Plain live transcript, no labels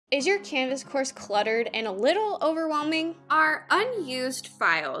Is your Canvas course cluttered and a little overwhelming? Are unused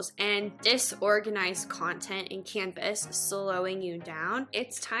files and disorganized content in Canvas slowing you down?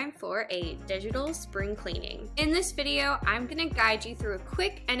 It's time for a digital spring cleaning. In this video, I'm going to guide you through a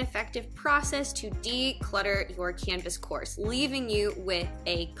quick and effective process to declutter your Canvas course, leaving you with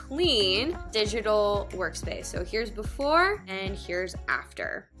a clean digital workspace. So here's before and here's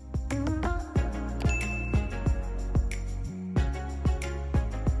after.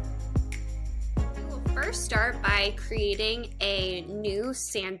 First, start by creating a new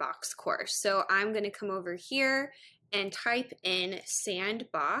Sandbox course. So I'm going to come over here and type in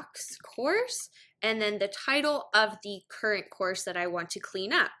Sandbox course and then the title of the current course that I want to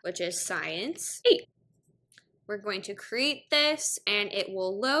clean up, which is Science 8. We're going to create this and it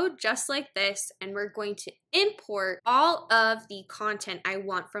will load just like this, and we're going to import all of the content I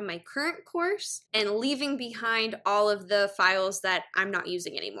want from my current course and leaving behind all of the files that I'm not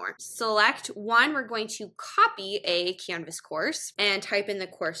using anymore. Select one. We're going to copy a Canvas course and type in the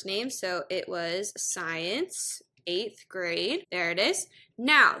course name. So it was Science 8th grade. There it is.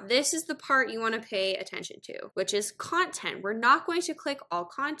 Now, this is the part you want to pay attention to, which is content. We're not going to click all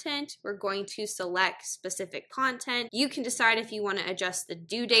content. We're going to select specific content. You can decide if you want to adjust the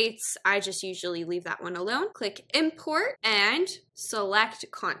due dates. I just usually leave that one alone. Click import and select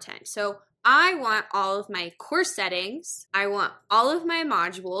content. So I want all of my course settings. I want all of my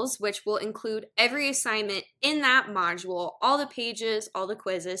modules, which will include every assignment in that module, all the pages, all the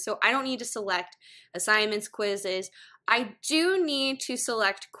quizzes. So I don't need to select assignments, quizzes. I do need to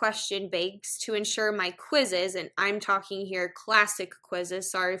select question banks to ensure my quizzes, and I'm talking here classic quizzes.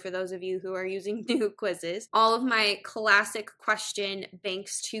 Sorry for those of you who are using new quizzes. All of my classic question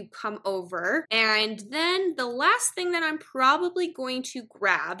banks to come over. And then the last thing that I'm probably going to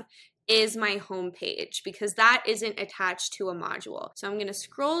grab is my home page, because that isn't attached to a module. So I'm going to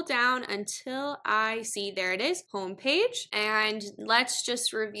scroll down until I see, there it is, home page. And let's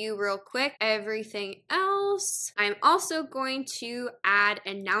just review real quick everything else. I'm also going to add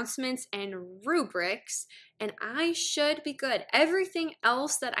announcements and rubrics, and I should be good. Everything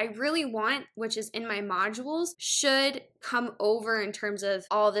else that I really want, which is in my modules, should come over in terms of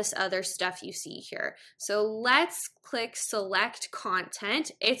all this other stuff you see here. So let's click select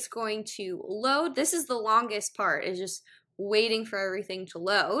content. It's going to load. This is the longest part, is just waiting for everything to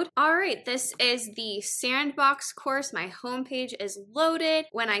load. All right, this is the Sandbox course. My homepage is loaded.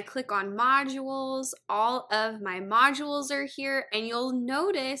 When I click on modules, all of my modules are here, and you'll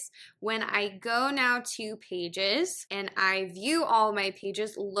notice when I go now to pages and I view all my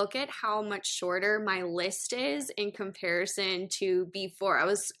pages, look at how much shorter my list is in comparison to before. I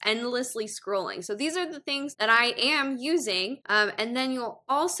was endlessly scrolling. So these are the things that I am using. And then you'll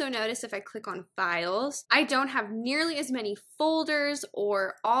also notice if I click on files, I don't have nearly as many folders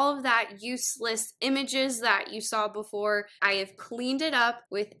or all of that useless images that you saw before. I have cleaned it up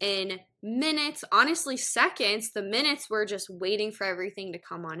within minutes, honestly seconds. The minutes were just waiting for everything to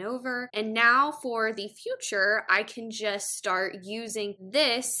come on over. And now for the future, I can just start using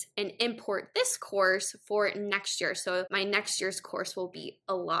this and import this course for next year. So my next year's course will be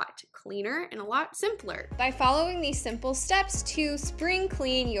a lot cleaner and a lot simpler. By following these simple steps to spring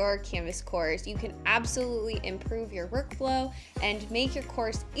clean your Canvas course, you can absolutely improve your workflow and make your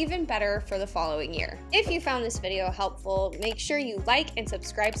course even better for the following year. If you found this video helpful, make sure you like and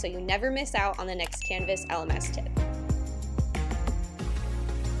subscribe so you never miss out on the next Canvas LMS tip.